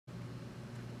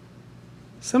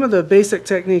Some of the basic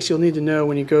techniques you'll need to know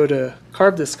when you go to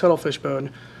carve this cuttlefish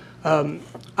bone.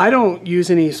 I don't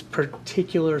use any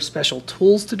particular special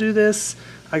tools to do this.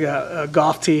 I got a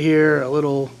golf tee here, a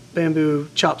little bamboo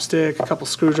chopstick, a couple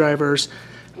screwdrivers.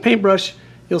 Paintbrush,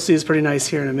 you'll see, is pretty nice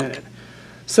here in a minute.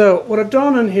 So what I've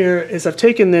done on here is I've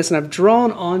taken this and I've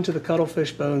drawn onto the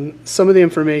cuttlefish bone some of the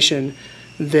information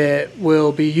that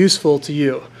will be useful to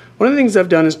you. One of the things I've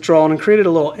done is drawn and created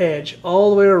a little edge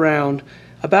all the way around,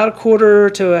 about a quarter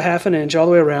to a half an inch all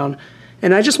the way around,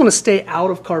 and I just want to stay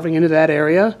out of carving into that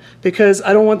area because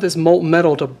I don't want this molten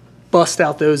metal to bust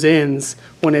out those ends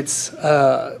when it's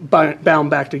bound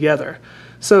back together.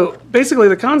 So basically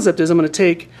the concept is I'm going to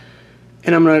take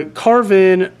and I'm going to carve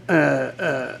in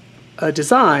a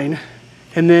design,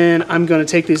 and then I'm going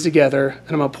to take these together and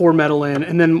I'm going to pour metal in,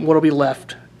 and then what will be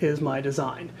left is my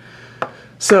design.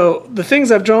 So the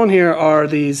things I've drawn here are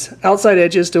these outside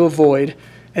edges to avoid,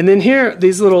 and then here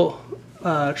these little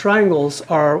triangles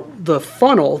are the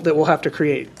funnel that we'll have to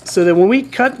create. So that when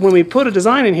we put a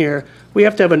design in here, we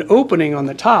have to have an opening on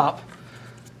the top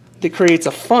that creates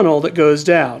a funnel that goes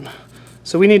down.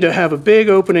 So we need to have a big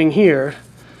opening here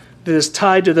that is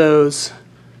tied to those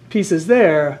pieces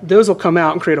there. Those will come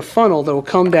out and create a funnel that will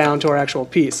come down to our actual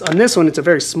piece. On this one, it's a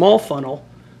very small funnel,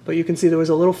 but you can see there was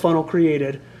a little funnel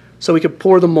created so we could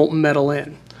pour the molten metal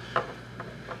in.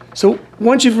 So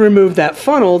once you've removed that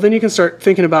funnel, then you can start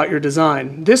thinking about your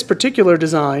design. This particular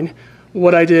design,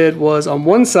 what I did was on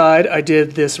one side I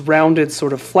did this rounded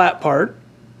sort of flat part,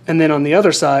 and then on the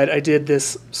other side I did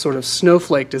this sort of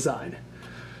snowflake design.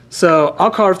 So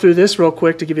I'll carve through this real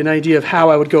quick to give you an idea of how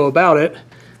I would go about it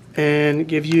and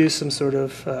give you some sort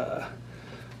of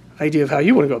idea of how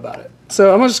you want to go about it.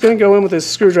 So I'm just going to go in with this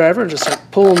screwdriver and just start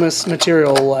pulling this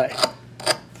material away.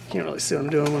 Can't really see what I'm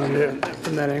doing when I'm doing it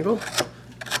from that angle.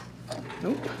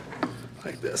 Nope,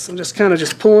 like this. I'm just kind of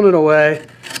just pulling it away.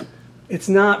 It's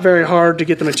not very hard to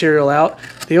get the material out.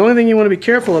 The only thing you want to be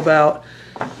careful about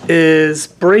is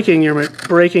breaking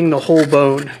the whole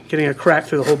bone, getting a crack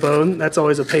through the whole bone. That's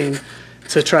always a pain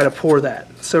to try to pour that.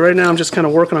 So right now I'm just kind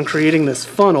of working on creating this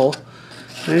funnel.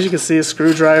 And as you can see, a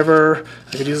screwdriver,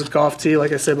 I could use a golf tee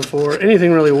like I said before.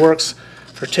 Anything really works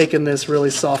for taking this really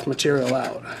soft material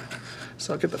out.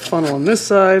 So I'll get the funnel on this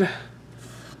side.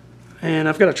 And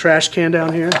I've got a trash can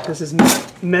down here. This is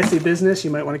messy business. You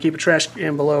might want to keep a trash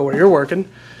can below where you're working.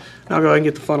 And I'll go ahead and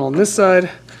get the funnel on this side.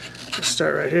 Just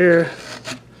start right here.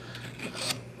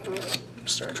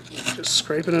 Start just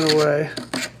scraping it away.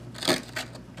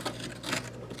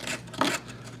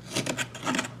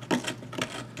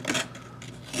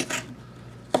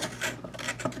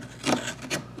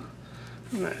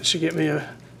 And that should get me a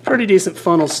pretty decent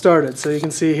funnel started. So you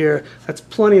can see here, that's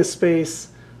plenty of space.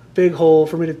 Big hole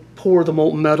for me to pour the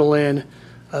molten metal in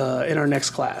our next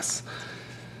class.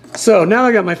 So now that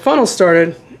I got my funnel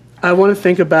started, I want to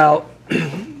think about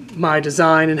my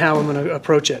design and how I'm going to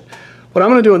approach it. What I'm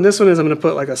going to do on this one is I'm going to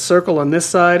put like a circle on this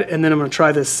side, and then I'm going to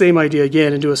try this same idea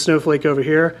again and do a snowflake over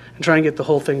here and try and get the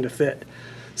whole thing to fit.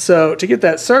 So to get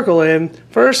that circle in,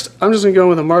 first I'm just going to go in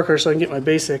with a marker so I can get my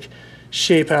basic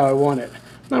shape how I want it.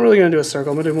 I'm not really going to do a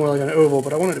circle, I'm going to do more like an oval,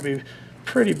 but I want it to be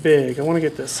pretty big. I want to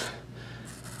get this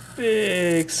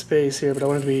big space here, but I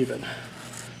want it to be even.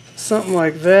 Something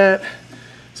like that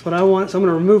is what I want. So I'm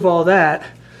going to remove all that,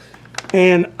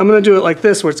 and I'm going to do it like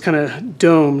this where it's kind of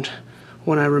domed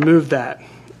when I remove that.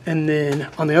 And then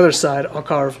on the other side I'll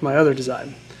carve my other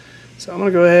design. So I'm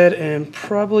going to go ahead and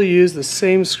probably use the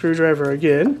same screwdriver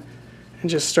again and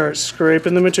just start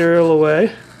scraping the material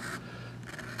away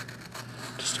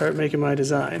to start making my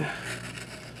design.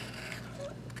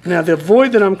 Now the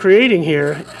void that I'm creating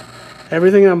here,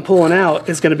 everything I'm pulling out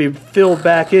is going to be filled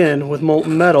back in with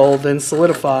molten metal, then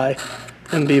solidify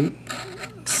and be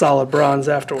solid bronze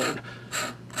afterward.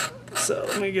 So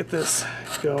let me get this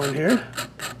going here.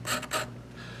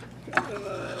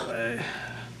 That way.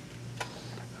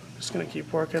 I'm just going to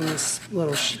keep working this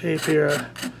little shape here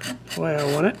the way I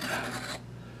want it.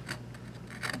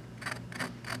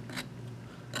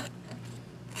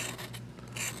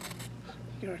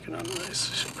 Working on a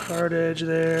nice hard edge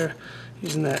there,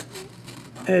 using that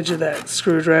edge of that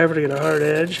screwdriver to get a hard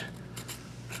edge.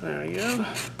 There we go.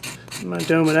 I'm going to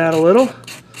dome it out a little.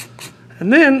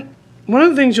 And then one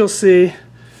of the things you'll see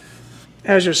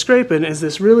as you're scraping is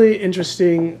this really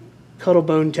interesting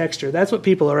cuttlebone texture. That's what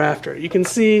people are after. You can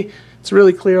see it's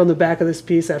really clear on the back of this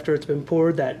piece after it's been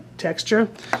poured, that texture.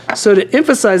 So to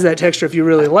emphasize that texture, if you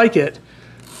really like it,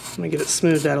 let me get it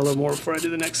smoothed out a little more before I do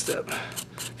the next step.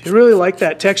 If you really like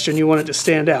that texture and you want it to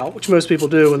stand out, which most people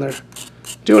do when they're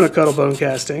doing a cuttlebone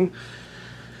casting,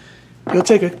 you'll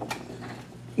take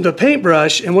the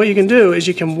paintbrush, and what you can do is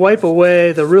you can wipe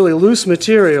away the really loose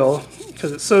material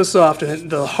because it's so soft, and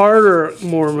the harder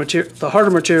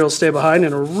materials stay behind,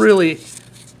 and it'll really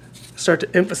start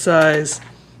to emphasize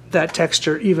that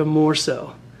texture even more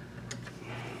so.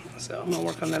 So I'm going to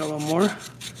work on that a little more.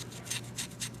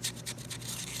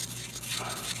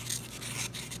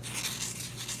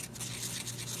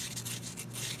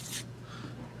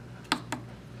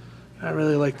 I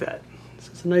really like that.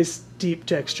 It's a nice deep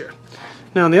texture.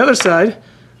 Now on the other side,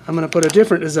 I'm going to put a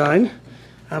different design.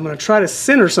 I'm going to try to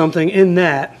center something in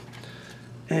that.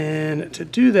 And to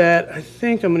do that, I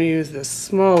think I'm going to use this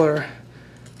smaller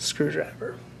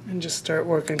screwdriver and just start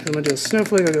working. I'm going to do a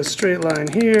snowflake. I'll go straight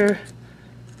line here.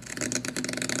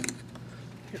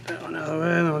 Get that one out of the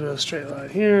way, and then I'll do a straight line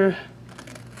here.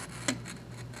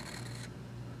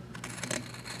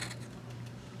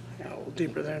 Got a little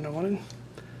deeper there than I wanted.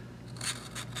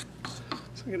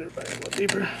 So get everybody a little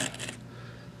deeper.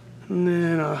 And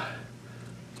then I'll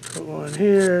put one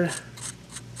here,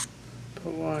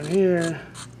 put one here,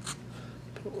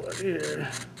 put one here,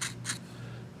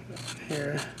 put one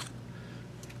here.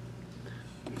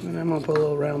 And I'm going to put a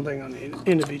little round thing on the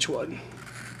end of each one.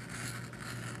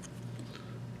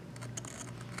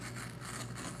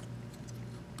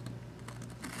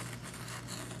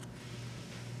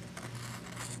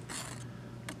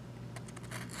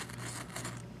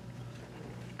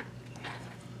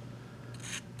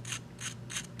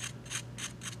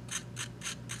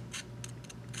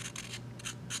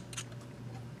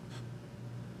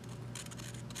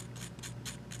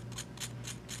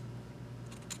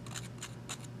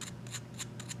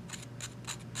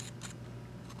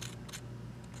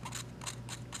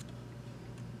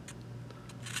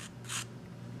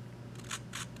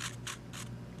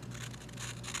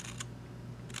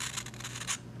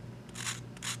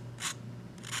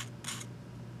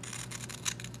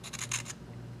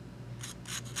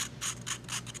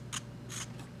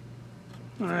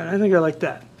 Alright, I think I like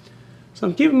that. So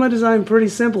I'm keeping my design pretty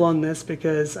simple on this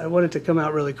because I want it to come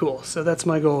out really cool. So that's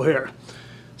my goal here.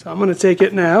 So I'm going to take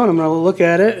it now and I'm going to look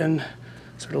at it and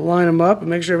sort of line them up and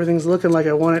make sure everything's looking like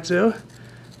I want it to.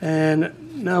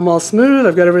 And now I'm all smooth.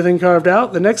 I've got everything carved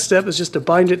out. The next step is just to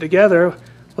bind it together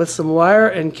with some wire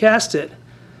and cast it.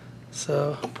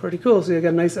 So pretty cool. See, I got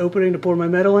a nice opening to pour my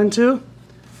metal into.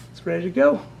 It's ready to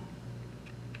go.